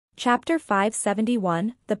Chapter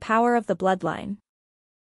 571, The Power of the Bloodline.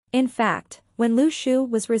 In fact, when Lu Shu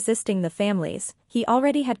was resisting the families, he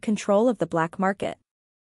already had control of the black market.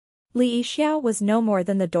 Li Yixiao was no more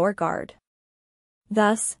than the door guard.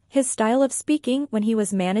 Thus, his style of speaking when he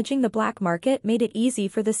was managing the black market made it easy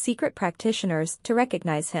for the secret practitioners to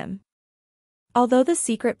recognize him. Although the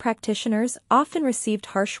secret practitioners often received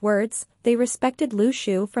harsh words, they respected Lu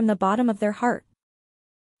Shu from the bottom of their heart.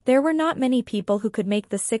 There were not many people who could make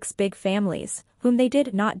the 6 big families, whom they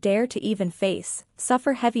did not dare to even face,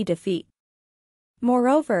 suffer heavy defeat.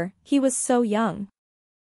 Moreover, he was so young.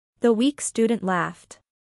 The weak student laughed.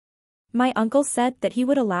 My uncle said that he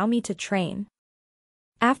would allow me to train.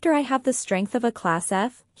 After I have the strength of a Class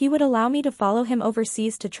F, he would allow me to follow him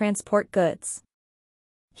overseas to transport goods.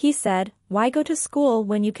 He said, why go to school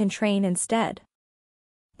when you can train instead?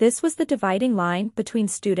 This was the dividing line between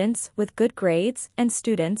students with good grades and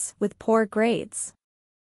students with poor grades.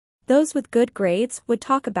 Those with good grades would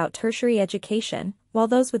talk about tertiary education, while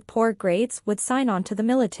those with poor grades would sign on to the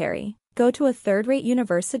military, go to a third-rate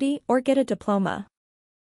university or get a diploma.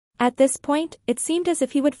 At this point, it seemed as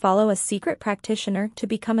if he would follow a secret practitioner to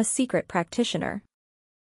become a secret practitioner.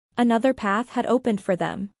 Another path had opened for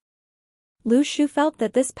them. Lu Shu felt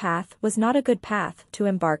that this path was not a good path to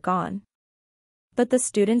embark on. But the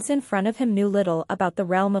students in front of him knew little about the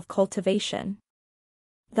realm of cultivation.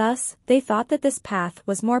 Thus, they thought that this path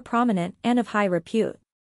was more prominent and of high repute.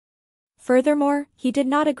 Furthermore, he did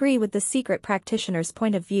not agree with the secret practitioner's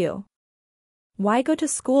point of view. Why go to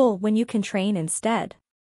school when you can train instead?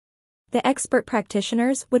 The expert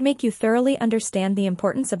practitioners would make you thoroughly understand the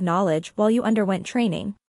importance of knowledge while you underwent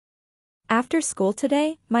training. After school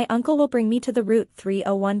today, my uncle will bring me to the Route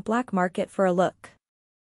 301 black market for a look.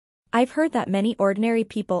 I've heard that many ordinary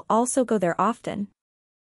people also go there often.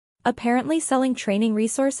 Apparently selling training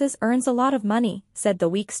resources earns a lot of money, said the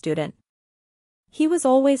weak student. He was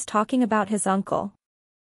always talking about his uncle.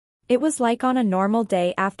 It was like on a normal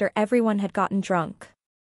day after everyone had gotten drunk.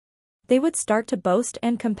 They would start to boast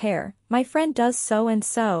and compare, my friend does so and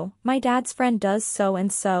so, my dad's friend does so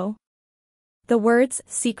and so. The words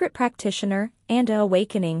secret practitioner and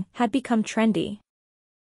awakening had become trendy.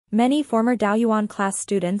 Many former Daoyuan class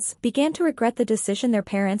students began to regret the decision their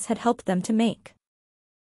parents had helped them to make.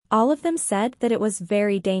 All of them said that it was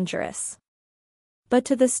very dangerous. But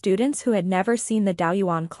to the students who had never seen the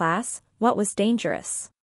Daoyuan class, what was dangerous?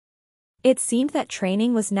 It seemed that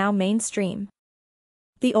training was now mainstream.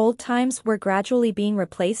 The old times were gradually being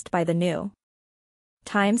replaced by the new.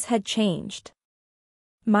 Times had changed.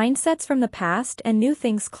 Mindsets from the past and new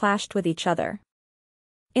things clashed with each other.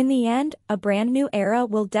 In the end, a brand new era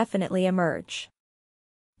will definitely emerge.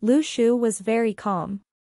 Lu Shu was very calm.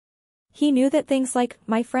 He knew that things like,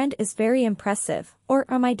 my friend is very impressive, or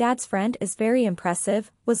my dad's friend is very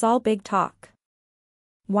impressive, was all big talk.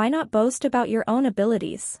 Why not boast about your own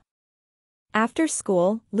abilities? After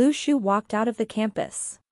school, Lu Shu walked out of the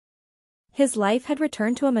campus. His life had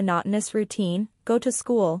returned to a monotonous routine, go to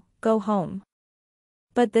school, go home.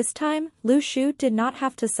 But this time, Lu Shu did not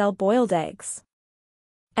have to sell boiled eggs.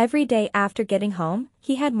 Every day after getting home,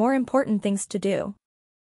 he had more important things to do.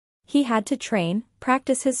 He had to train,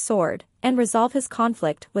 practice his sword, and resolve his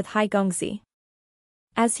conflict with Hai Gongzi.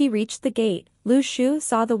 As he reached the gate, Lu Shu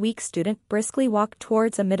saw the weak student briskly walk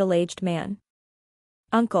towards a middle-aged man.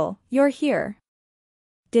 Uncle, you're here.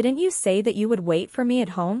 Didn't you say that you would wait for me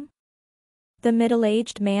at home? The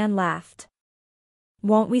middle-aged man laughed.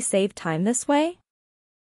 Won't we save time this way?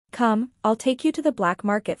 Come, I'll take you to the black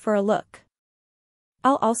market for a look.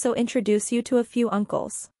 I'll also introduce you to a few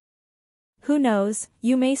uncles. Who knows,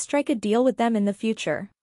 you may strike a deal with them in the future.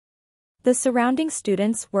 The surrounding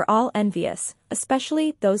students were all envious,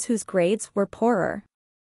 especially those whose grades were poorer.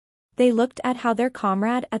 They looked at how their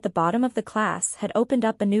comrade at the bottom of the class had opened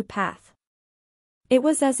up a new path. It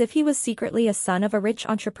was as if he was secretly a son of a rich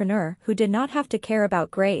entrepreneur who did not have to care about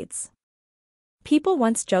grades. People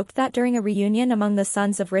once joked that during a reunion among the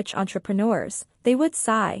sons of rich entrepreneurs, they would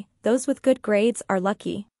sigh, those with good grades are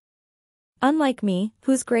lucky. Unlike me,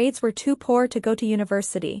 whose grades were too poor to go to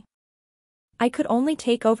university. I could only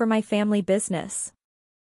take over my family business.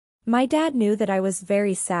 My dad knew that I was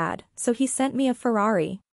very sad, so he sent me a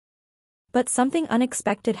Ferrari. But something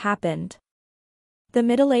unexpected happened. The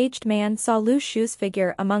middle-aged man saw Lu Shu's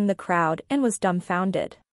figure among the crowd and was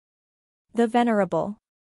dumbfounded. The Venerable.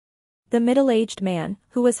 The middle-aged man,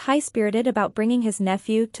 who was high-spirited about bringing his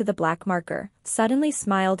nephew to the black marker, suddenly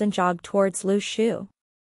smiled and jogged towards Lu Shu.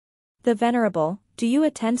 The Venerable, do you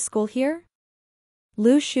attend school here?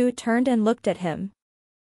 Lu Shu turned and looked at him.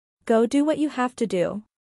 Go do what you have to do.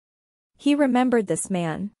 He remembered this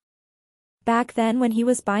man. Back then when he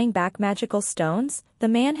was buying back magical stones, the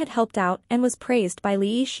man had helped out and was praised by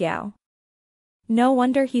Li Xiao. No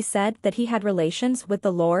wonder he said that he had relations with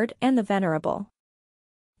the Lord and the Venerable.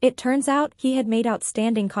 It turns out he had made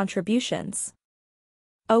outstanding contributions.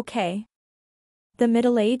 Okay. The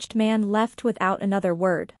middle-aged man left without another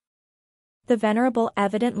word. The Venerable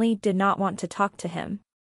evidently did not want to talk to him.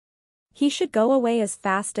 He should go away as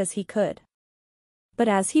fast as he could. But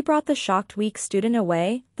as he brought the shocked weak student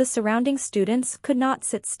away, the surrounding students could not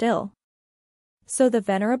sit still. So the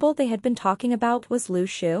Venerable they had been talking about was Lu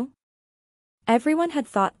Shu? Everyone had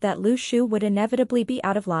thought that Lu Shu would inevitably be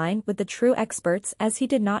out of line with the true experts as he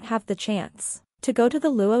did not have the chance to go to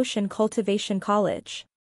the Luotian Cultivation College.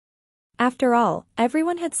 After all,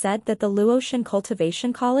 everyone had said that the Luotian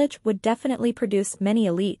Cultivation College would definitely produce many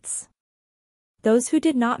elites. Those who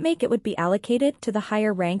did not make it would be allocated to the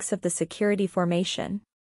higher ranks of the security formation.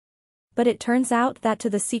 But it turns out that to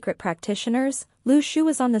the secret practitioners, Lu Shu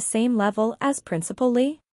was on the same level as Principal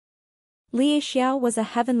Li. Li Xiao was a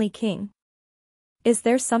heavenly king. Is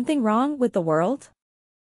there something wrong with the world?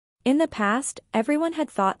 In the past, everyone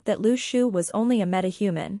had thought that Lu Shu was only a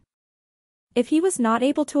metahuman. If he was not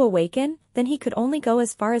able to awaken, then he could only go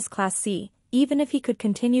as far as Class C, even if he could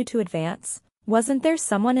continue to advance. Wasn't there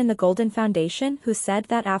someone in the Golden Foundation who said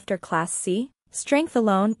that after Class C, strength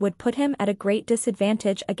alone would put him at a great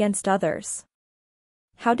disadvantage against others?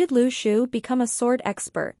 How did Lu Shu become a sword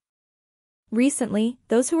expert? Recently,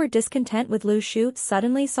 those who were discontent with Lu Shu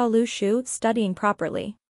suddenly saw Lu Shu studying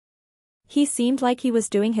properly. He seemed like he was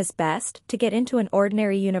doing his best to get into an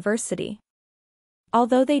ordinary university.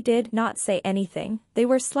 Although they did not say anything, they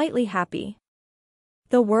were slightly happy.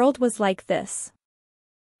 The world was like this.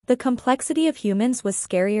 The complexity of humans was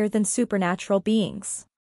scarier than supernatural beings.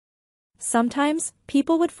 Sometimes,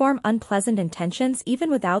 people would form unpleasant intentions even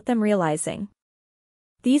without them realizing.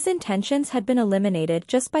 These intentions had been eliminated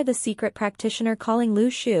just by the secret practitioner calling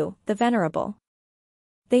Lu Shu, the Venerable.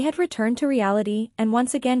 They had returned to reality and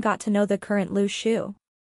once again got to know the current Lu Shu.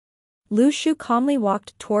 Lu Shu calmly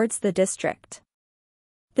walked towards the district.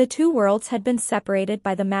 The two worlds had been separated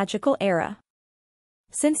by the magical era.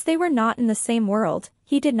 Since they were not in the same world,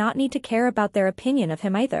 he did not need to care about their opinion of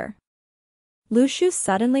him either. Lu Shu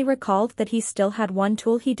suddenly recalled that he still had one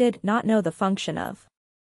tool he did not know the function of.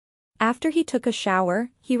 After he took a shower,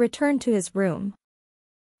 he returned to his room.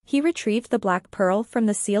 He retrieved the black pearl from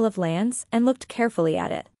the Seal of Lands and looked carefully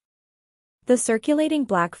at it. The circulating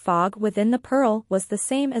black fog within the pearl was the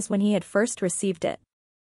same as when he had first received it.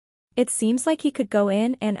 It seems like he could go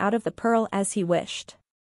in and out of the pearl as he wished.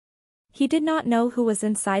 He did not know who was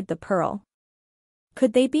inside the pearl.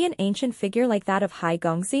 Could they be an ancient figure like that of Hai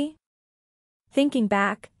Gongzi? Thinking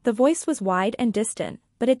back, the voice was wide and distant,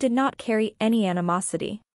 but it did not carry any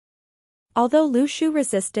animosity. Although Lu Shu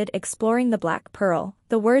resisted exploring the black pearl,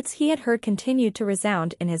 the words he had heard continued to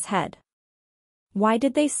resound in his head. Why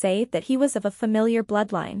did they say that he was of a familiar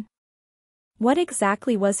bloodline? What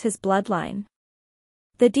exactly was his bloodline?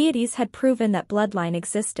 The deities had proven that bloodline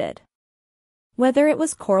existed. Whether it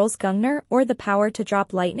was Coral's Gungnir or the power to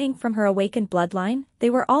drop lightning from her awakened bloodline, they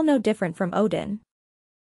were all no different from Odin.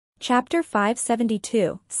 Chapter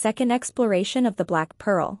 572, Second Exploration of the Black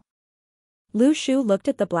Pearl. Lu Shu looked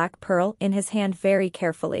at the black pearl in his hand very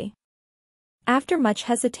carefully. After much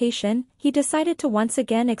hesitation, he decided to once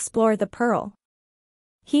again explore the pearl.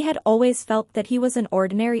 He had always felt that he was an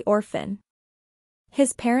ordinary orphan.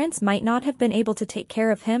 His parents might not have been able to take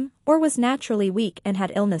care of him, or was naturally weak and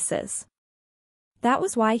had illnesses. That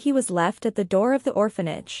was why he was left at the door of the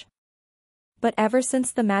orphanage. But ever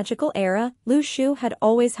since the magical era, Lu Shu had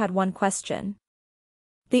always had one question.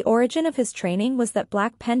 The origin of his training was that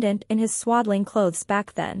black pendant in his swaddling clothes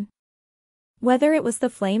back then. Whether it was the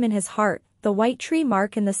flame in his heart, the white tree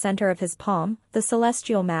mark in the center of his palm, the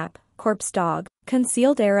celestial map, corpse dog,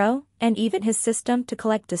 concealed arrow, and even his system to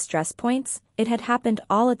collect distress points, it had happened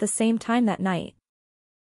all at the same time that night.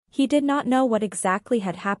 He did not know what exactly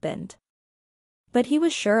had happened. But he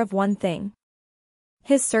was sure of one thing.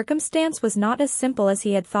 His circumstance was not as simple as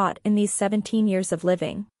he had thought in these 17 years of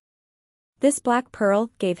living. This black pearl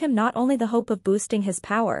gave him not only the hope of boosting his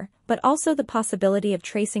power, but also the possibility of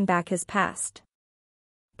tracing back his past.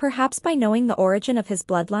 Perhaps by knowing the origin of his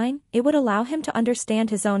bloodline, it would allow him to understand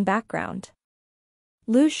his own background.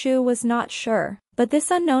 Lu Shu was not sure, but this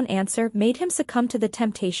unknown answer made him succumb to the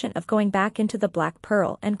temptation of going back into the black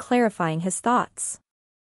pearl and clarifying his thoughts.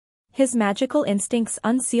 His magical instincts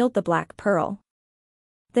unsealed the black pearl.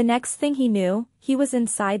 The next thing he knew, he was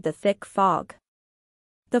inside the thick fog.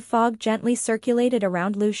 The fog gently circulated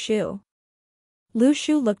around Lu Shu. Lu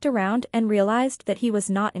Shu looked around and realized that he was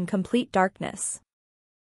not in complete darkness.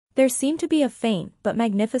 There seemed to be a faint but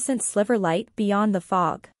magnificent sliver light beyond the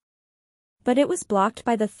fog. But it was blocked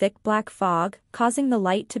by the thick black fog, causing the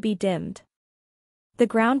light to be dimmed. The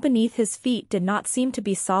ground beneath his feet did not seem to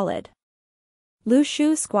be solid. Lu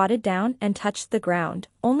Shu squatted down and touched the ground,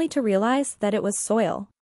 only to realize that it was soil.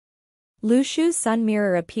 Lu Shu's sun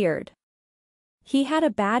mirror appeared. He had a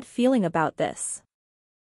bad feeling about this.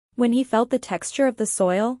 When he felt the texture of the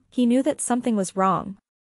soil, he knew that something was wrong.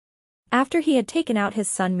 After he had taken out his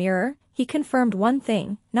sun mirror, he confirmed one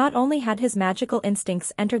thing: not only had his magical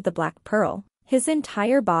instincts entered the black pearl, his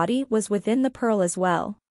entire body was within the pearl as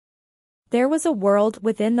well. There was a world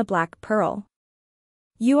within the black pearl.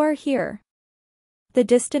 "You are here." The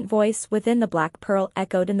distant voice within the black pearl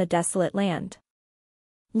echoed in the desolate land.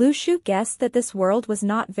 Lu Shu guessed that this world was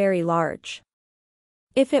not very large.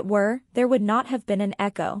 If it were, there would not have been an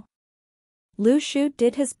echo. Lu Shu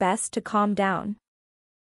did his best to calm down.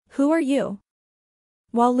 "Who are you?"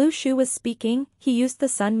 While Lu Shu was speaking, he used the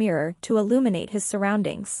sun mirror to illuminate his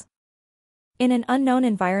surroundings. In an unknown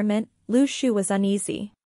environment, Lu Shu was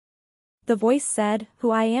uneasy. The voice said,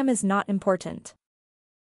 "Who I am is not important.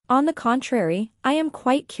 On the contrary, I am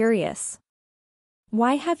quite curious.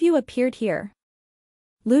 Why have you appeared here?"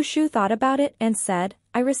 Lu Shu thought about it and said,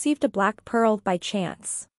 "I received a black pearl by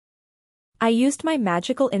chance. I used my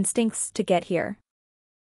magical instincts to get here."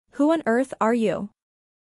 "Who on earth are you?"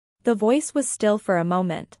 The voice was still for a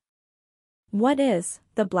moment. "What is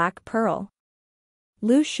the black pearl?"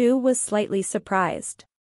 Lu Shu was slightly surprised.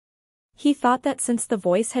 He thought that since the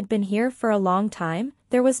voice had been here for a long time,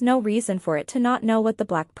 there was no reason for it to not know what the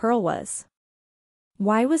black pearl was.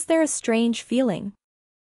 Why was there a strange feeling?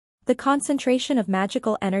 The concentration of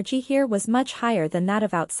magical energy here was much higher than that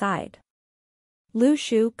of outside. Lu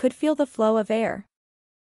Shu could feel the flow of air.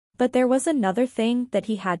 But there was another thing that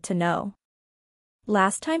he had to know.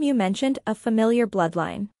 "Last time you mentioned a familiar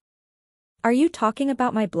bloodline. Are you talking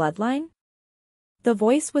about my bloodline?" The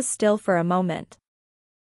voice was still for a moment.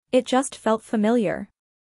 It just felt familiar.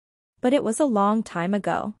 But it was a long time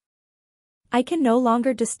ago. I can no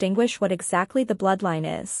longer distinguish what exactly the bloodline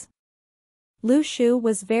is. Lu Shu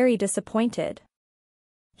was very disappointed.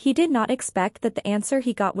 He did not expect that the answer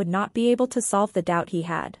he got would not be able to solve the doubt he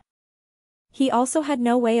had. He also had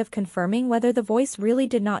no way of confirming whether the voice really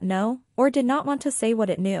did not know, or did not want to say what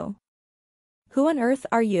it knew. "Who on earth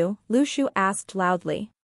are you?" Lu Shu asked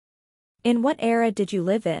loudly. "In what era did you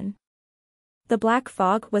live in?" The black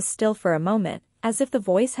fog was still for a moment, as if the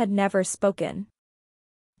voice had never spoken.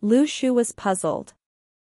 Lu Shu was puzzled.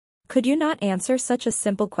 "Could you not answer such a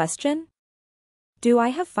simple question? Do I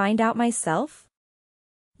have find out myself?"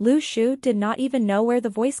 Lu Shu did not even know where the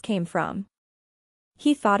voice came from.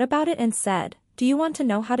 He thought about it and said, "Do you want to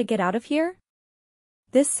know how to get out of here?"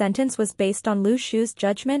 This sentence was based on Lu Shu's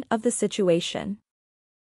judgment of the situation.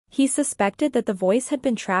 He suspected that the voice had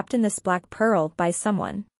been trapped in this black pearl by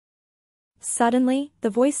someone. Suddenly, the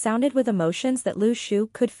voice sounded with emotions that Lu Shu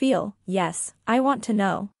could feel. "Yes, I want to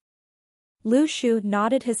know." Lu Shu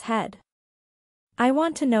nodded his head. "I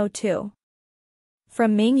want to know too."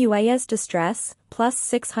 From Ming Yue's Distress, plus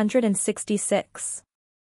 666.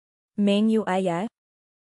 Ming Yue.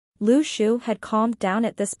 Lu Shu had calmed down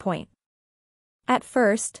at this point. At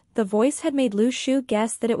first, the voice had made Lu Shu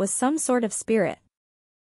guess that it was some sort of spirit.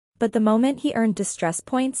 But the moment he earned distress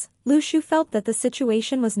points, Lu Shu felt that the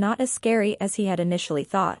situation was not as scary as he had initially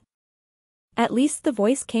thought. At least the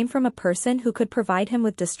voice came from a person who could provide him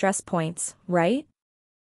with distress points, right?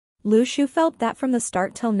 Lu Shu felt that from the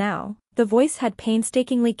start till now, the voice had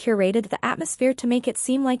painstakingly curated the atmosphere to make it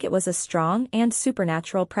seem like it was a strong and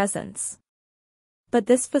supernatural presence. But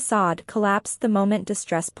this facade collapsed the moment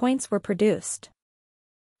distress points were produced.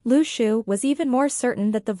 Lu Shu was even more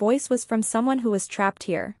certain that the voice was from someone who was trapped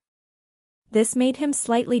here. This made him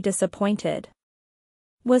slightly disappointed.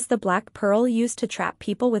 Was the black pearl used to trap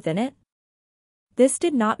people within it? This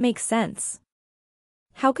did not make sense.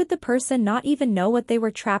 How could the person not even know what they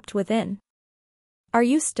were trapped within? "Are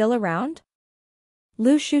you still around?"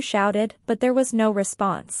 Lu Shu shouted, but there was no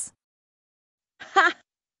response. Ha!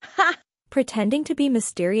 Ha! Pretending to be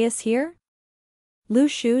mysterious here? Lu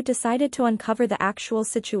Shu decided to uncover the actual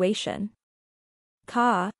situation.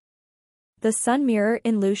 Ka. The sun mirror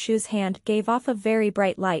in Lu Shu's hand gave off a very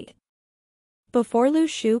bright light. Before Lu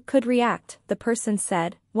Shu could react, the person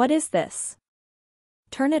said, "What is this?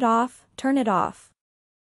 Turn it off, turn it off."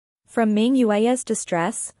 From Ming Yue's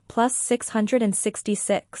Distress, plus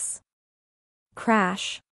 666.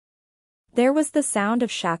 Crash. There was the sound of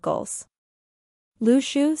shackles. Lu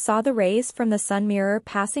Shu saw the rays from the sun mirror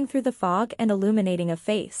passing through the fog and illuminating a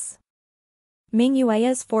face. Ming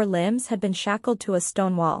Yue's 4 limbs had been shackled to a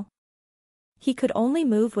stone wall. he could only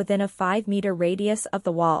move within a 5-meter radius of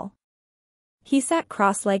the wall. He sat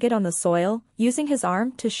cross-legged on the soil, using his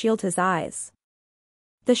arm to shield his eyes.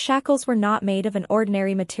 The shackles were not made of an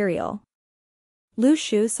ordinary material. Lu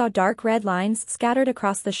Shu saw dark red lines scattered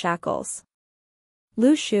across the shackles.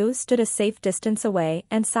 Lu Shu stood a safe distance away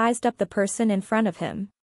and sized up the person in front of him.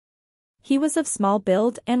 He was of small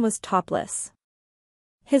build and was topless.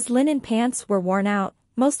 His linen pants were worn out,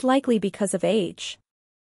 most likely because of age.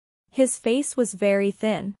 His face was very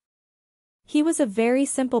thin. He was a very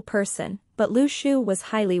simple person, but Lu Shu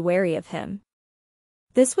was highly wary of him.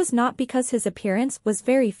 This was not because his appearance was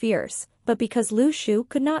very fierce, but because Lu Shu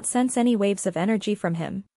could not sense any waves of energy from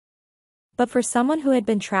him. But for someone who had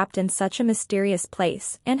been trapped in such a mysterious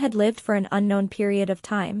place and had lived for an unknown period of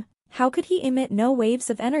time, how could he emit no waves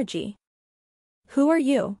of energy? "Who are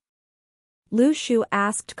you?" Lu Shu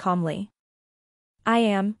asked calmly. "I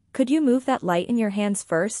am. Could you move that light in your hands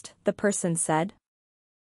first?" the person said.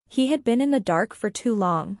 He had been in the dark for too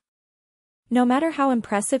long. No matter how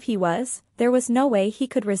impressive he was, there was no way he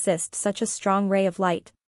could resist such a strong ray of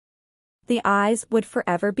light. The eyes would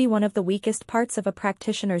forever be one of the weakest parts of a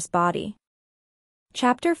practitioner's body.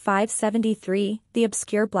 Chapter 573, The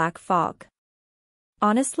Obscure Black Fog.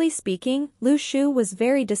 Honestly speaking, Lu Shu was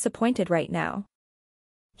very disappointed right now.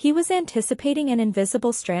 He was anticipating an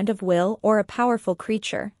invisible strand of will or a powerful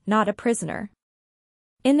creature, not a prisoner.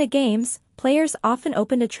 In the games, players often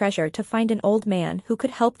opened a treasure to find an old man who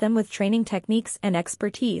could help them with training techniques and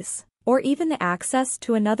expertise, or even the access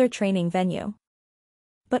to another training venue.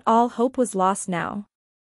 But all hope was lost now.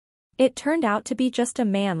 It turned out to be just a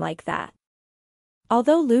man like that.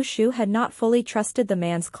 Although Lu Shu had not fully trusted the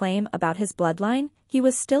man's claim about his bloodline, he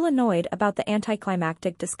was still annoyed about the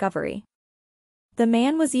anticlimactic discovery. The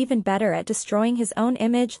man was even better at destroying his own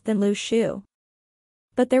image than Lu Shu.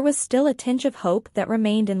 But there was still a tinge of hope that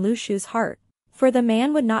remained in Lu Shu's heart, for the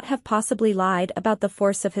man would not have possibly lied about the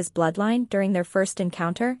force of his bloodline during their first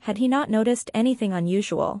encounter had he not noticed anything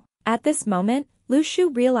unusual. At this moment, Lu Shu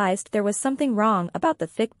realized there was something wrong about the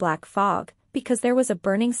thick black fog, because there was a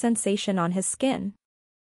burning sensation on his skin.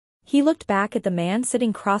 He looked back at the man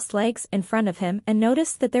sitting cross-legs in front of him and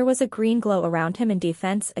noticed that there was a green glow around him in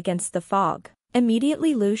defense against the fog.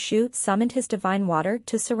 Immediately Lu Shu summoned his divine water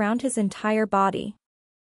to surround his entire body.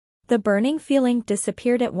 The burning feeling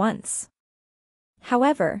disappeared at once.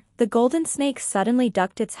 However, the golden snake suddenly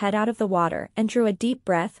ducked its head out of the water and drew a deep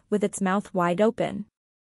breath with its mouth wide open.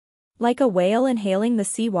 Like a whale inhaling the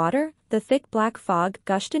sea water, the thick black fog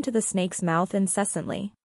gushed into the snake's mouth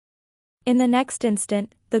incessantly. In the next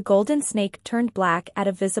instant, the golden snake turned black at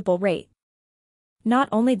a visible rate. Not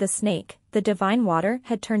only the snake, the divine water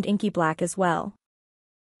had turned inky black as well.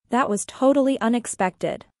 That was totally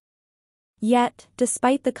unexpected. Yet,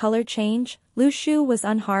 despite the color change, Lu Shu was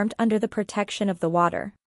unharmed under the protection of the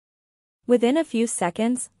water. Within a few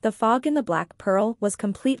seconds, the fog in the black pearl was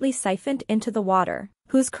completely siphoned into the water,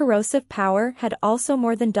 whose corrosive power had also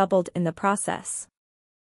more than doubled in the process.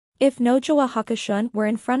 If Nojoa Hakushun were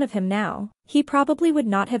in front of him now, he probably would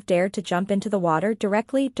not have dared to jump into the water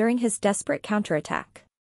directly during his desperate counterattack.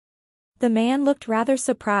 The man looked rather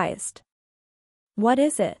surprised. "What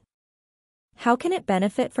is it? How can it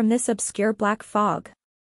benefit from this obscure black fog?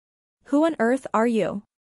 Who on earth are you?"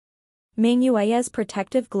 Ming Yue's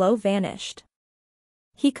protective glow vanished.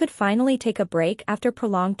 He could finally take a break after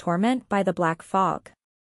prolonged torment by the black fog.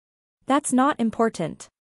 "That's not important.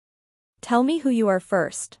 Tell me who you are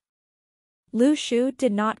first." Lu Shu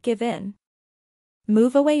did not give in.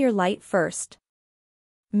 "Move away your light first,"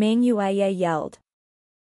 Ming Yue yelled.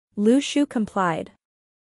 Lu Shu complied.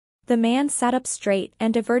 The man sat up straight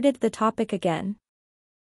and diverted the topic again.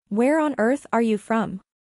 "Where on earth are you from?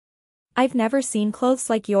 I've never seen clothes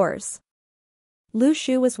like yours." Lu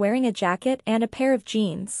Shu was wearing a jacket and a pair of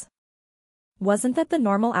jeans. Wasn't that the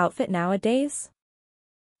normal outfit nowadays?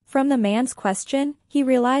 From the man's question, he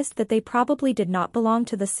realized that they probably did not belong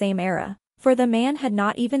to the same era, for the man had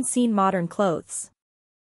not even seen modern clothes.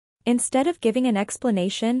 Instead of giving an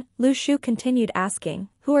explanation, Lu Shu continued asking,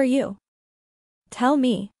 "Who are you? Tell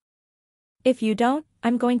me. If you don't,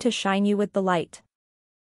 I'm going to shine you with the light."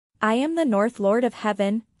 "I am the North Lord of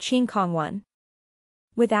Heaven, Qing Kong One."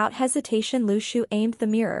 Without hesitation Lu Shu aimed the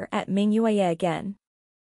mirror at Ming Yue again.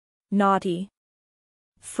 "Naughty.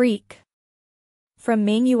 Freak." From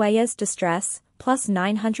Ming Yue's distress, plus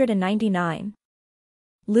 999.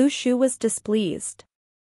 Lu Shu was displeased.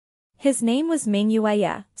 His name was Ming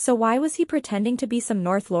Yue, so why was he pretending to be some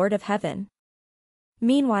North Lord of Heaven?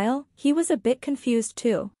 Meanwhile, he was a bit confused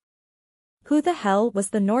too. Who the hell was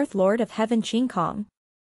the North Lord of Heaven Qing Kong?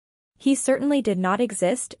 He certainly did not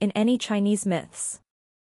exist in any Chinese myths.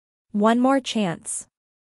 One more chance.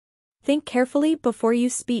 Think carefully before you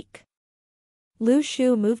speak. Lu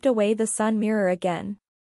Shu moved away the sun mirror again.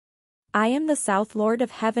 I am the South Lord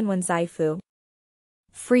of Heaven Wen Zaifu.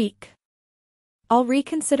 Freak. I'll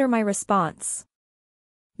reconsider my response.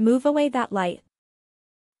 Move away that light.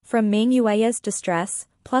 From Ming Yue's distress,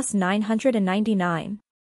 plus 999.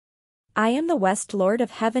 I am the West Lord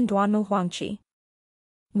of Heaven Duanmu Huangqi.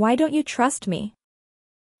 Why don't you trust me?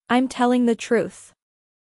 I'm telling the truth.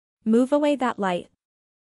 Move away that light.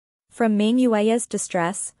 From Ming Yue's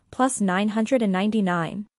distress, plus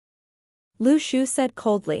 999. Lu Shu said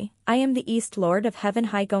coldly, I am the East Lord of Heaven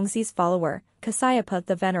Hai Gongzi's follower, Kasayapa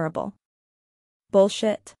the Venerable.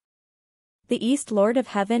 Bullshit. The East Lord of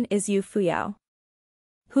Heaven is Yu Fuyao.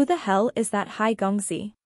 Who the hell is that Hai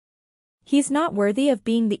Gongzi? He's not worthy of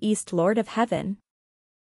being the East Lord of Heaven.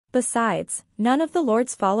 Besides, none of the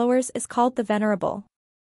Lord's followers is called the Venerable.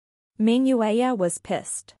 Ming Yue was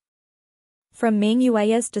pissed. From Ming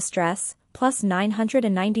Yue's distress, plus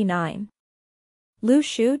 999. Lu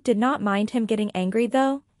Shu did not mind him getting angry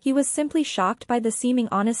though, he was simply shocked by the seeming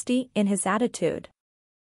honesty in his attitude.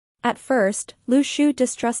 At first, Lu Shu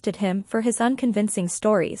distrusted him for his unconvincing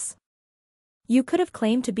stories. You could have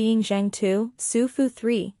claimed to being Zhang 2, Su Fu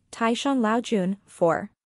 3, Taishan Laojun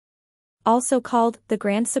 4. Also called the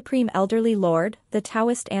Grand Supreme Elderly Lord, the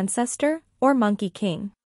Taoist Ancestor, or Monkey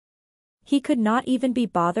King. He could not even be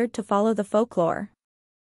bothered to follow the folklore.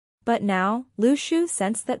 But now, Lu Shu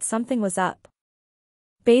sensed that something was up.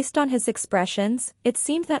 Based on his expressions, it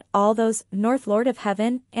seemed that all those North Lord of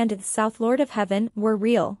Heaven and South Lord of Heaven were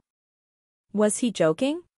real. Was he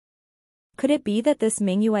joking? Could it be that this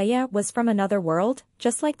Ming Yue was from another world,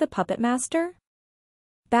 just like the puppet master?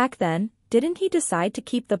 Back then, didn't he decide to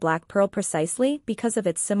keep the black pearl precisely because of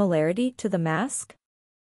its similarity to the mask?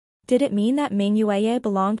 Did it mean that Ming Yue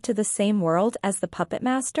belonged to the same world as the puppet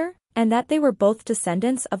master, and that they were both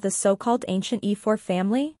descendants of the so-called ancient E4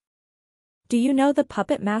 family? Do you know the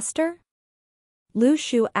puppet master? Lu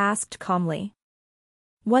Shu asked calmly.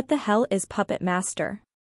 What the hell is puppet master?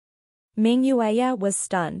 Ming Yue was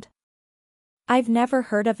stunned. I've never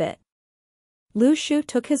heard of it. Lu Shu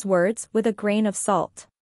took his words with a grain of salt.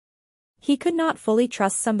 He could not fully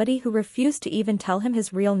trust somebody who refused to even tell him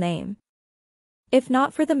his real name. If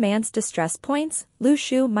not for the man's distress points, Lu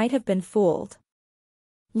Shu might have been fooled.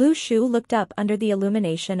 Lu Shu looked up under the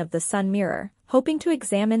illumination of the sun mirror, hoping to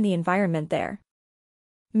examine the environment there.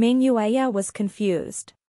 Ming Yue was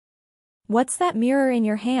confused. What's that mirror in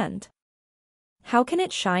your hand? How can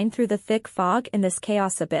it shine through the thick fog in this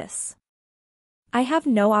chaos abyss? I have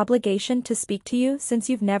no obligation to speak to you since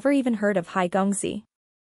you've never even heard of Hai Gongzi.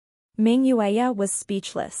 Ming Yue was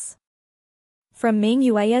speechless. From Ming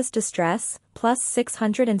Yue's distress, plus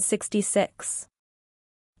 666.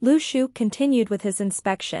 Lu Shu continued with his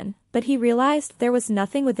inspection, but he realized there was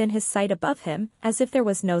nothing within his sight above him, as if there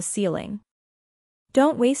was no ceiling.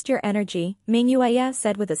 Don't waste your energy, Ming Yue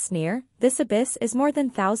said with a sneer, this abyss is more than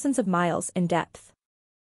thousands of miles in depth.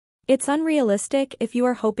 It's unrealistic if you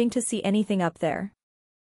are hoping to see anything up there.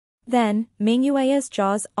 Then, Ming Yue's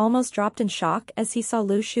jaws almost dropped in shock as he saw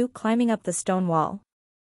Lu Shu climbing up the stone wall.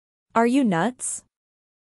 Are you nuts?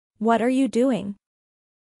 What are you doing?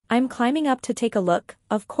 I'm climbing up to take a look,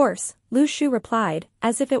 of course, Lu Shu replied,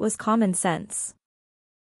 as if it was common sense.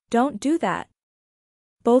 Don't do that.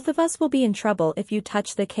 Both of us will be in trouble if you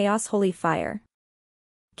touch the chaos holy fire.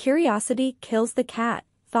 Curiosity kills the cat,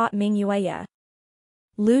 thought Ming Yue.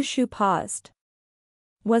 Lu Shu paused.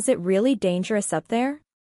 Was it really dangerous up there?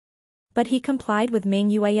 But he complied with Ming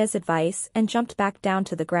Yue's advice and jumped back down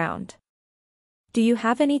to the ground. Do you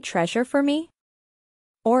have any treasure for me?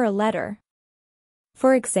 Or a letter?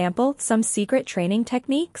 For example, some secret training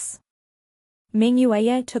techniques? Ming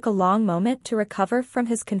Yue took a long moment to recover from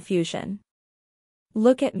his confusion.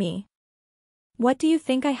 Look at me. What do you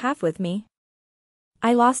think I have with me?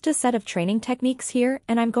 I lost a set of training techniques here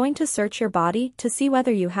and I'm going to search your body to see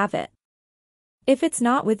whether you have it. If it's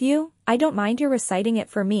not with you, I don't mind your reciting it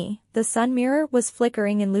for me. The sun mirror was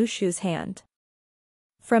flickering in Lu Shu's hand.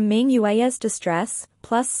 From Ming Yue's distress,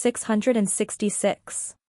 plus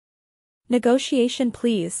 666. Negotiation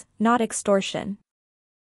please, not extortion.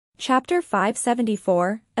 Chapter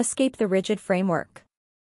 574, Escape the Rigid Framework.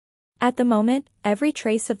 At the moment, every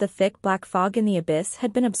trace of the thick black fog in the abyss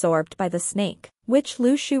had been absorbed by the snake, which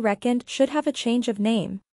Lu Shu reckoned should have a change of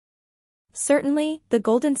name. Certainly, the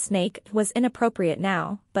golden snake was inappropriate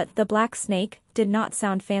now, but the black snake did not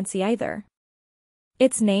sound fancy either.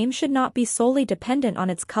 Its name should not be solely dependent on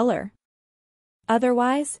its color.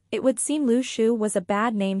 Otherwise, it would seem Lu Shu was a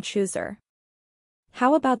bad name chooser.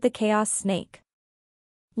 How about the chaos snake?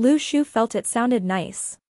 Lu Shu felt it sounded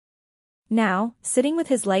nice. Now, sitting with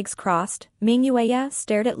his legs crossed, Ming Yueya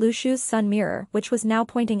stared at Lu Shu's sun mirror which was now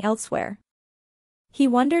pointing elsewhere. He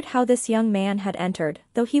wondered how this young man had entered,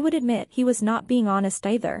 though he would admit he was not being honest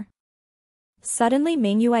either. Suddenly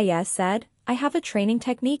Ming Yueya said, "I have a training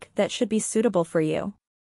technique that should be suitable for you."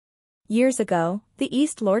 Years ago, the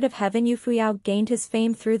East Lord of Heaven Yu Fuyao gained his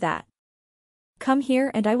fame through that. "Come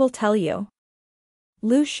here and I will tell you."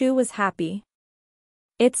 Lu Shu was happy.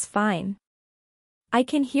 "It's fine. I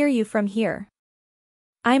can hear you from here.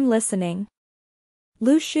 I'm listening."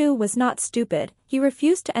 Lu Shu was not stupid, he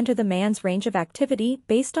refused to enter the man's range of activity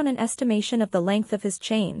based on an estimation of the length of his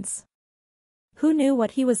chains. Who knew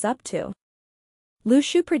what he was up to? Lu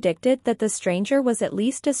Shu predicted that the stranger was at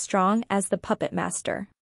least as strong as the puppet master.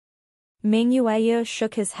 Ming Yueya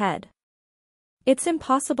shook his head. "It's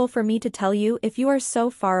impossible for me to tell you if you are so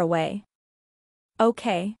far away."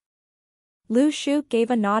 "Okay." Lu Shu gave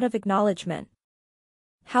a nod of acknowledgement.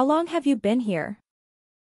 "How long have you been here?"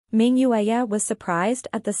 Ming Yueya was surprised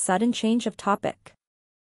at the sudden change of topic.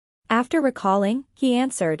 After recalling, he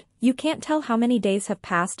answered, "You can't tell how many days have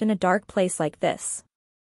passed in a dark place like this."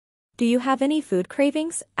 "Do you have any food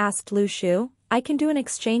cravings?" asked Lu Shu. "I can do an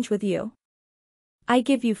exchange with you. I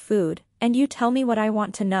give you food, and you tell me what I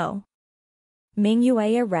want to know." Ming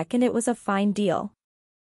Yueya reckoned it was a fine deal.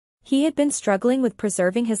 He had been struggling with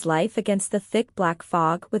preserving his life against the thick black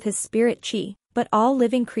fog with his spirit qi, but all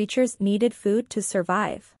living creatures needed food to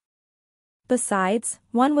survive. Besides,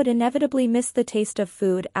 one would inevitably miss the taste of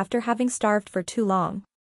food after having starved for too long.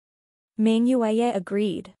 Ming Yueya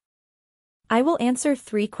agreed. "I will answer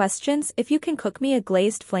 3 questions if you can cook me a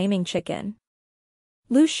glazed flaming chicken."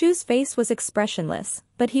 Lu Shu's face was expressionless,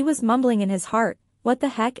 but he was mumbling in his heart, "What the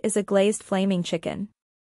heck is a glazed flaming chicken?"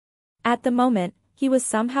 At the moment, he was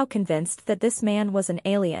somehow convinced that this man was an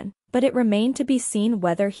alien, but it remained to be seen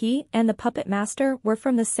whether he and the puppet master were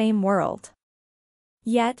from the same world.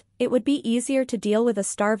 Yet, it would be easier to deal with a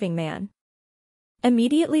starving man.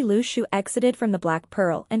 Immediately Lu Shu exited from the Black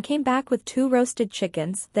Pearl and came back with 2 roasted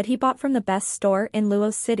chickens that he bought from the best store in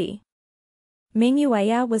Luo City. Ming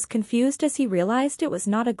Yueya was confused as he realized it was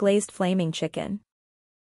not a glazed flaming chicken.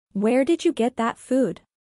 "Where did you get that food?"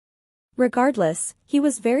 Regardless, he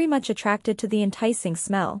was very much attracted to the enticing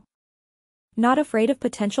smell. Not afraid of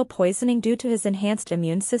potential poisoning due to his enhanced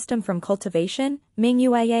immune system from cultivation, Ming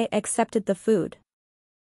Yueya accepted the food.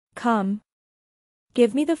 "Come.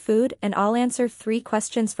 Give me the food and I'll answer 3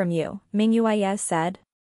 questions from you," Ming Yueya said.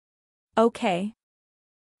 "Okay."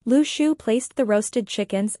 Lu Shu placed the roasted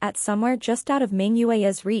chickens at somewhere just out of Ming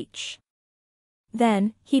Yueya's reach.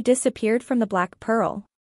 Then, he disappeared from the Black Pearl.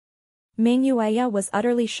 Ming Yueya was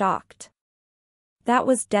utterly shocked. That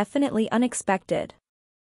was definitely unexpected.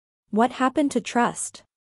 What happened to trust?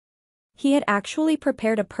 He had actually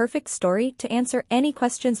prepared a perfect story to answer any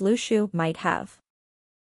questions Lu Shu might have.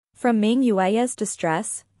 From Ming Yueya's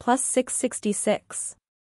distress, plus 666.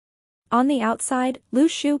 On the outside, Lu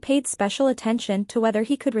Shu paid special attention to whether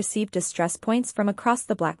he could receive distress points from across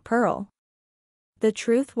the Black Pearl. The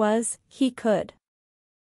truth was, he could.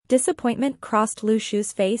 Disappointment crossed Lu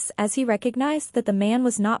Shu's face as he recognized that the man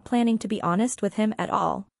was not planning to be honest with him at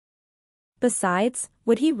all. Besides,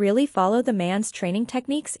 would he really follow the man's training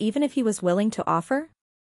techniques even if he was willing to offer?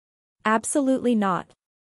 Absolutely not.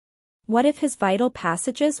 What if his vital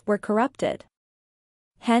passages were corrupted?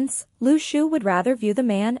 Hence, Lu Shu would rather view the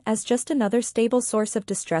man as just another stable source of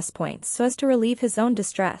distress points so as to relieve his own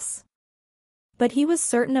distress. But he was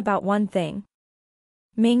certain about one thing.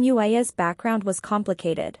 Ming Yueya's background was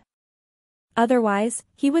complicated. Otherwise,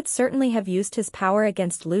 he would certainly have used his power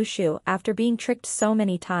against Lu Shu after being tricked so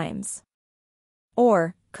many times.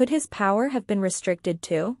 Or, could his power have been restricted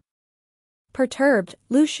too? Perturbed,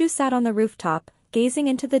 Lu Shu sat on the rooftop, gazing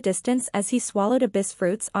into the distance as he swallowed abyss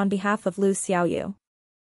fruits on behalf of Lu Xiaoyu.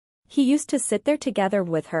 He used to sit there together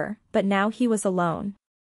with her, but now he was alone.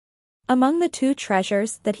 Among the 2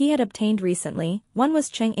 treasures that he had obtained recently, one was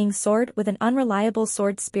Cheng Ying's sword with an unreliable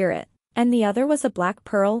sword spirit, and the other was a black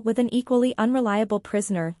pearl with an equally unreliable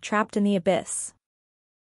prisoner trapped in the abyss.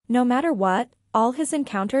 No matter what, all his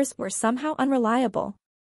encounters were somehow unreliable.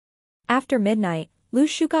 After midnight, Lu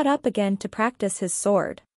Shu got up again to practice his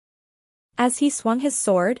sword. As he swung his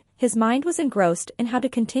sword, his mind was engrossed in how to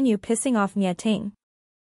continue pissing off Nie Ting.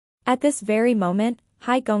 At this very moment,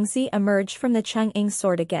 Hai Gongzi emerged from the Cheng Ying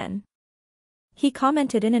sword again. He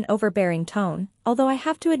commented in an overbearing tone, "Although I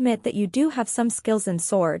have to admit that you do have some skills in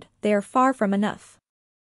sword, they are far from enough.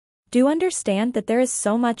 Do understand that there is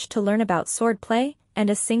so much to learn about swordplay, and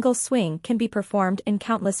a single swing can be performed in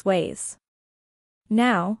countless ways.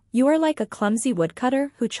 Now, you are like a clumsy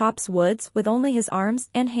woodcutter who chops woods with only his arms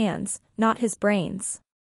and hands, not his brains.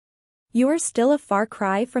 You are still a far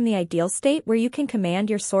cry from the ideal state where you can command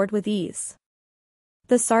your sword with ease.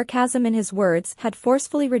 The sarcasm in his words had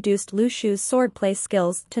forcefully reduced Lu Shu's swordplay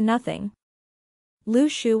skills to nothing. Lu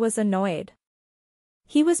Shu was annoyed.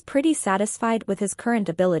 He was pretty satisfied with his current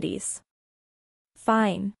abilities.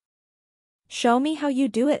 Fine. Show me how you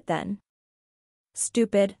do it then.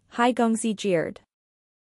 Stupid, Hai Gongzi jeered.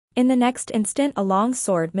 In the next instant a long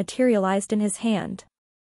sword materialized in his hand.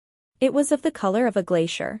 It was of the color of a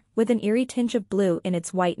glacier, with an eerie tinge of blue in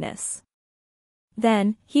its whiteness.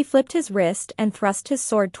 Then, he flipped his wrist and thrust his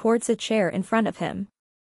sword towards a chair in front of him.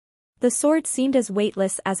 The sword seemed as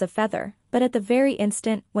weightless as a feather, but at the very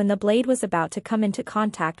instant when the blade was about to come into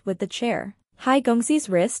contact with the chair, Hai Gongzi's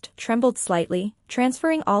wrist trembled slightly,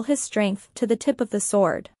 transferring all his strength to the tip of the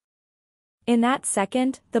sword. In that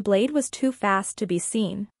second, the blade was too fast to be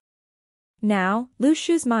seen. Now, Lu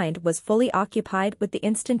Shu's mind was fully occupied with the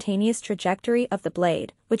instantaneous trajectory of the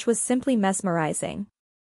blade, which was simply mesmerizing.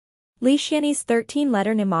 Li Xianyi's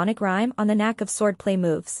 13-letter mnemonic rhyme on the knack of swordplay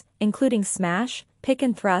moves, including smash, pick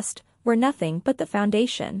and thrust, were nothing but the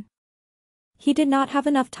foundation. He did not have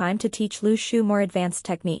enough time to teach Lu Shu more advanced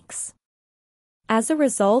techniques. As a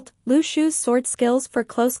result, Lu Shu's sword skills for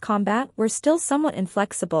close combat were still somewhat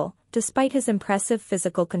inflexible, despite his impressive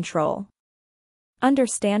physical control.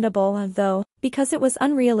 Understandable, though, because it was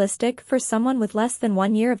unrealistic for someone with less than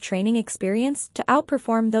 1 year of training experience to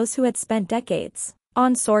outperform those who had spent decades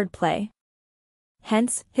on swordplay.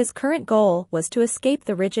 Hence, his current goal was to escape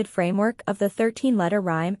the rigid framework of the 13-letter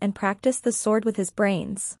rhyme and practice the sword with his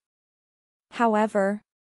brains. However,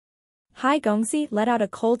 Hai Gongzi let out a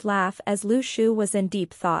cold laugh as Lu Shu was in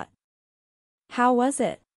deep thought. How was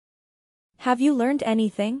it? Have you learned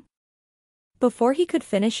anything? Before he could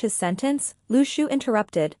finish his sentence, Lu Shu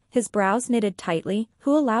interrupted, his brows knitted tightly.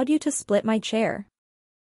 Who allowed you to split my chair?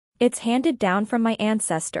 It's handed down from my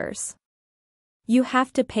ancestors. You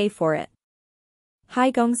have to pay for it.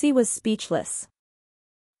 Hai Gongzi was speechless.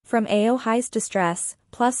 From Ao Hai's distress,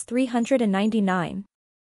 plus 399.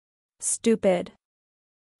 Stupid.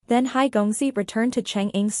 Then Hai Gongzi returned to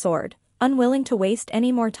Cheng Ying's sword, unwilling to waste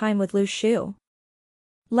any more time with Lu Shu.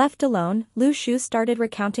 Left alone, Lu Shu started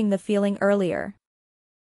recounting the feeling earlier.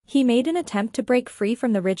 He made an attempt to break free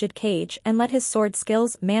from the rigid cage and let his sword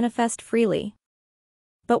skills manifest freely.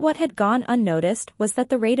 But what had gone unnoticed was that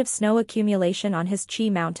the rate of snow accumulation on his Qi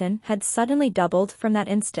mountain had suddenly doubled from that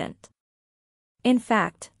instant. In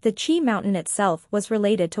fact, the Qi mountain itself was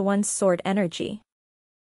related to one's sword energy.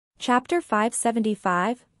 Chapter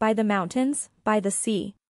 575, By the Mountains, by the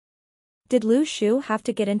Sea. Did Lu Shu have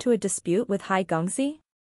to get into a dispute with Hai Gongzi?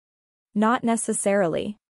 Not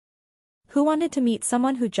necessarily. Who wanted to meet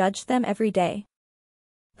someone who judged them every day?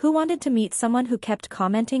 Who wanted to meet someone who kept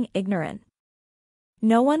commenting ignorant?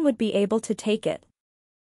 No one would be able to take it.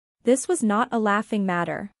 This was not a laughing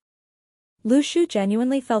matter. Lu Shu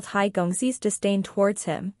genuinely felt Hai Gongzi's disdain towards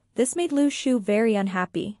him. This made Lu Shu very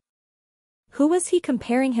unhappy. Who was he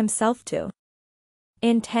comparing himself to?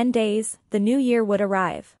 In 10 days, the new year would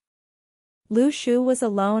arrive. Lu Shu was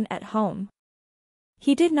alone at home.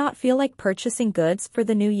 He did not feel like purchasing goods for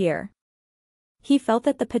the new year. He felt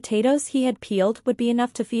that the potatoes he had peeled would be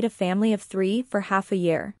enough to feed a family of 3 for half a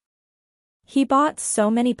year. He bought so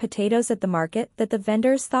many potatoes at the market that the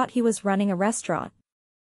vendors thought he was running a restaurant.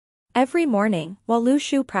 Every morning, while Lu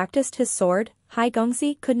Shu practiced his sword, Hai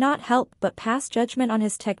Gongzi could not help but pass judgment on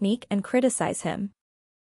his technique and criticize him.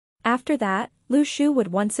 After that, Lu Shu would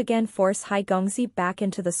once again force Hai Gongzi back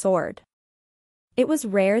into the sword. It was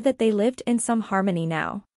rare that they lived in some harmony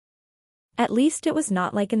now. At least it was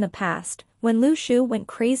not like in the past, when Lu Shu went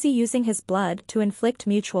crazy using his blood to inflict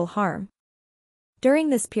mutual harm. During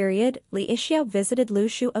this period, Li Yixiao visited Lu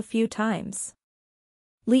Shu a few times.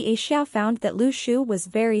 Li Yixiao found that Lu Shu was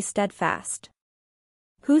very steadfast.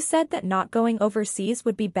 Who said that not going overseas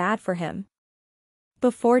would be bad for him?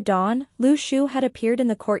 Before dawn, Lu Shu had appeared in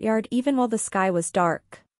the courtyard even while the sky was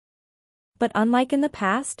dark. But unlike in the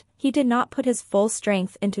past, he did not put his full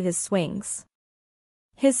strength into his swings.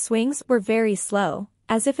 His swings were very slow,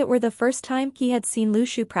 as if it were the first time he had seen Lu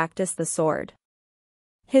Shu practice the sword.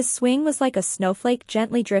 His swing was like a snowflake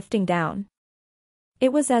gently drifting down.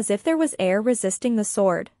 It was as if there was air resisting the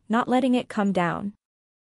sword, not letting it come down.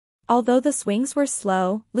 Although the swings were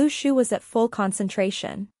slow, Lu Shu was at full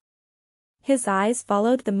concentration. His eyes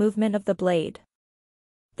followed the movement of the blade.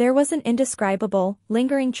 There was an indescribable,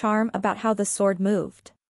 lingering charm about how the sword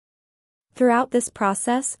moved. Throughout this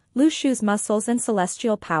process, Lu Shu's muscles and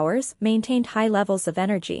celestial powers maintained high levels of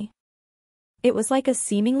energy. It was like a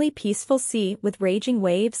seemingly peaceful sea with raging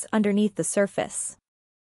waves underneath the surface.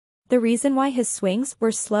 The reason why his swings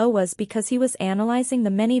were slow was because he was analyzing the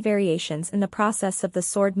many variations in the process of the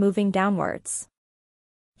sword moving downwards.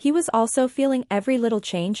 He was also feeling every little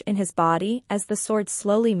change in his body as the sword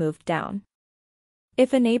slowly moved down.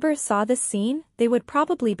 If a neighbor saw this scene, they would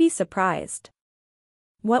probably be surprised.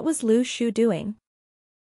 What was Lu Shu doing?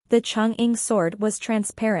 The Chang'ing sword was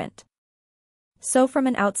transparent. So from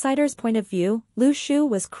an outsider's point of view, Lu Shu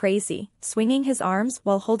was crazy, swinging his arms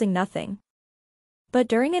while holding nothing. But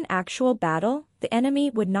during an actual battle, the enemy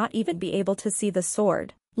would not even be able to see the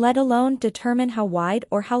sword, let alone determine how wide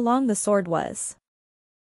or how long the sword was.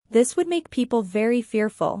 This would make people very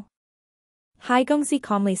fearful. Hai Gongzi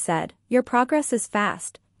calmly said, "Your progress is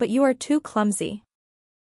fast, but you are too clumsy.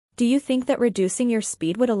 Do you think that reducing your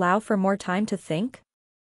speed would allow for more time to think?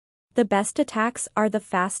 The best attacks are the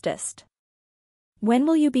fastest. When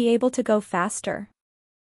will you be able to go faster?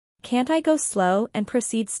 Can't I go slow and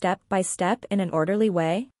proceed step by step in an orderly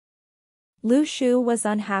way?" Lu Shu was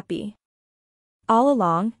unhappy. All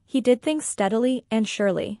along, he did things steadily and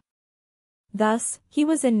surely. Thus, he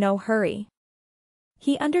was in no hurry.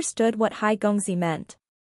 He understood what Hai Gongzi meant.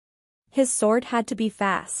 His sword had to be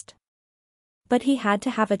fast. But he had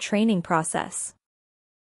to have a training process.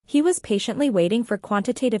 He was patiently waiting for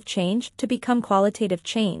quantitative change to become qualitative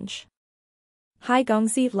change. Hai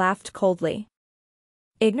Gongzi laughed coldly.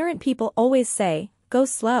 Ignorant people always say, "Go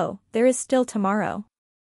slow, there is still tomorrow."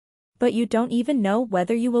 But you don't even know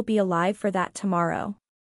whether you will be alive for that tomorrow.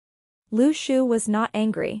 Lu Shu was not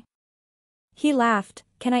angry. He laughed,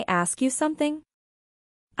 "Can I ask you something?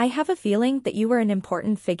 I have a feeling that you were an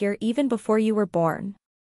important figure even before you were born.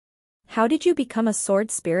 How did you become a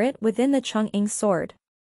sword spirit within the Chang'ing sword?"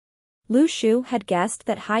 Lu Shu had guessed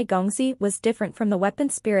that Hai Gongzi was different from the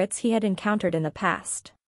weapon spirits he had encountered in the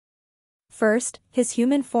past. First, his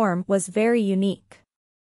human form was very unique.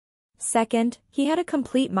 Second, he had a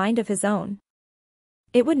complete mind of his own.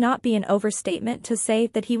 It would not be an overstatement to say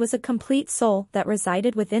that he was a complete soul that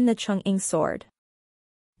resided within the Chang'ing sword.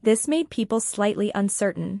 This made people slightly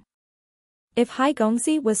uncertain. If Hai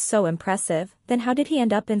Gongzi was so impressive, then how did he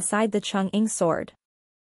end up inside the Chang'ing sword?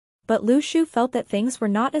 But Lu Shu felt that things were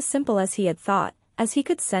not as simple as he had thought, as he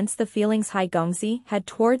could sense the feelings Hai Gongzi had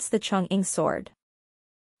towards the Chang'ing sword.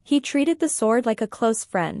 He treated the sword like a close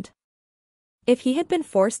friend. If he had been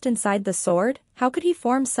forced inside the sword, how could he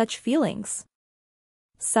form such feelings?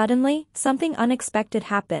 Suddenly, something unexpected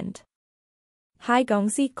happened. Hai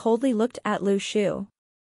Gongzi coldly looked at Lu Shu.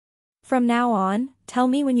 "From now on, tell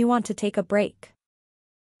me when you want to take a break.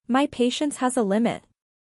 My patience has a limit.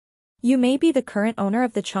 You may be the current owner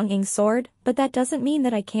of the Chang'ing sword, but that doesn't mean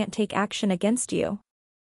that I can't take action against you."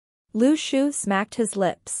 Lu Shu smacked his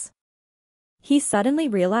lips. He suddenly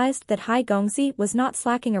realized that Hai Gongzi was not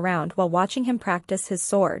slacking around while watching him practice his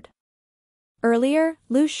sword. Earlier,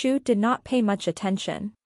 Lu Shu did not pay much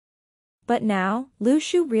attention. But now, Lu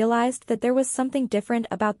Shu realized that there was something different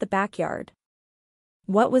about the backyard.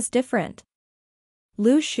 What was different?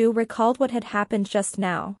 Lu Shu recalled what had happened just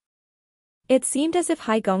now. It seemed as if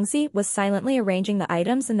Hai Gongzi was silently arranging the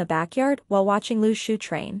items in the backyard while watching Lu Shu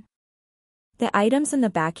train. The items in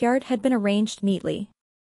the backyard had been arranged neatly.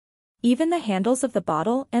 Even the handles of the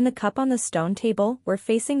bottle and the cup on the stone table were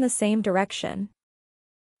facing the same direction.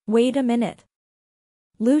 Wait a minute.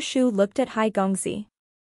 Lu Shu looked at Hai Gongzi.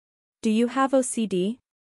 "Do you have OCD?"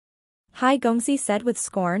 Hai Gongzi said with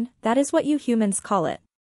scorn, "That is what you humans call it.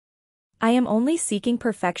 I am only seeking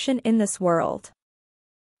perfection in this world.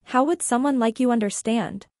 How would someone like you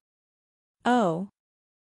understand?" "Oh."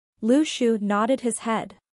 Lu Shu nodded his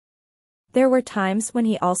head. There were times when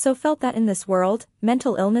he also felt that in this world,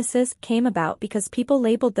 mental illnesses came about because people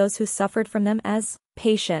labeled those who suffered from them as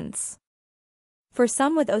patients. For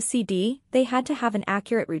some with OCD, they had to have an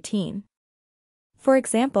accurate routine. For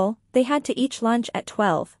example, they had to eat lunch at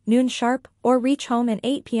 12 noon sharp, or reach home at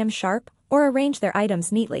 8 p.m. sharp, or arrange their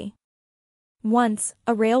items neatly. Once,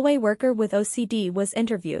 a railway worker with OCD was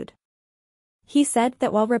interviewed. He said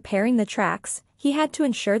that while repairing the tracks, he had to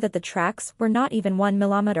ensure that the tracks were not even 1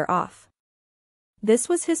 millimeter off. This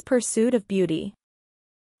was his pursuit of beauty.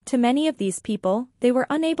 To many of these people, they were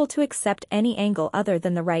unable to accept any angle other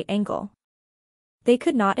than the right angle. They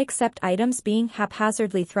could not accept items being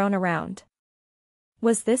haphazardly thrown around.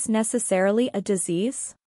 Was this necessarily a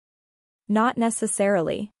disease? Not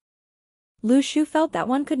necessarily. Lu Shu felt that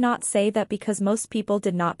one could not say that because most people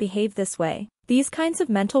did not behave this way, these kinds of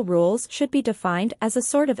mental rules should be defined as a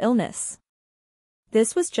sort of illness.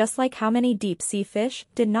 This was just like how many deep-sea fish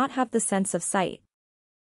did not have the sense of sight.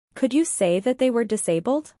 Could you say that they were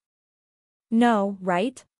disabled? No,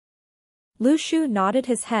 right? Lu Shu nodded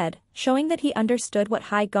his head, showing that he understood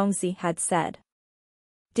what Hai Gongzi had said.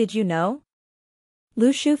 Did you know?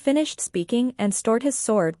 Lu Shu finished speaking and stored his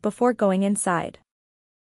sword before going inside.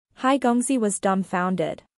 Hai Gongzi was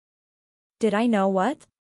dumbfounded. Did I know what?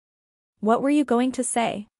 What were you going to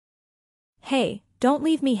say? Hey, don't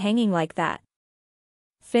leave me hanging like that.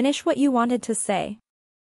 Finish what you wanted to say.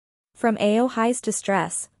 From Ao Hai's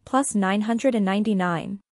distress, plus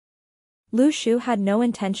 999. Lu Shu had no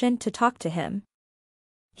intention to talk to him.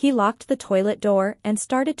 He locked the toilet door and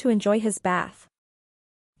started to enjoy his bath.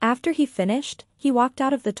 After he finished, he walked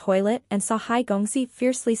out of the toilet and saw Hai Gongzi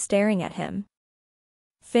fiercely staring at him.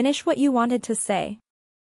 Finish what you wanted to say.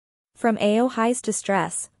 From Ao Hai's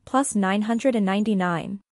distress, plus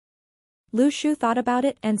 999. Lu Shu thought about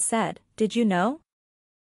it and said, did you know?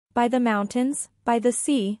 By the mountains, by the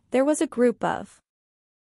sea, there was a group of.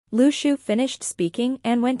 Lu Shu finished speaking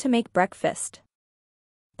and went to make breakfast.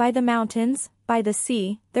 By the mountains, by the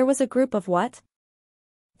sea, there was a group of what?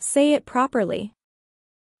 Say it properly.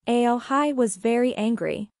 Ao Hai was very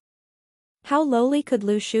angry. How lowly could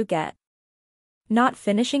Lu Shu get? Not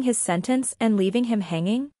finishing his sentence and leaving him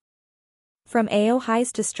hanging? From Ao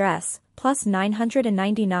Hai's distress, plus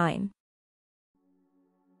 999.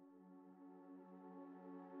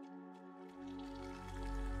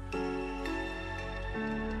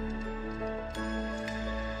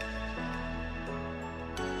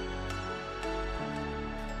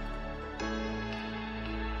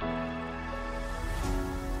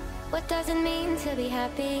 What does it mean to be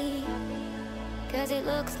happy? 'Cause it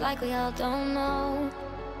looks like we all don't know.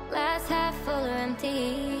 Glass half full or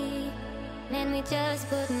empty, man, we just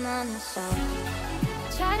putting on a show.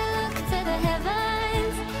 Try to look to the heavens.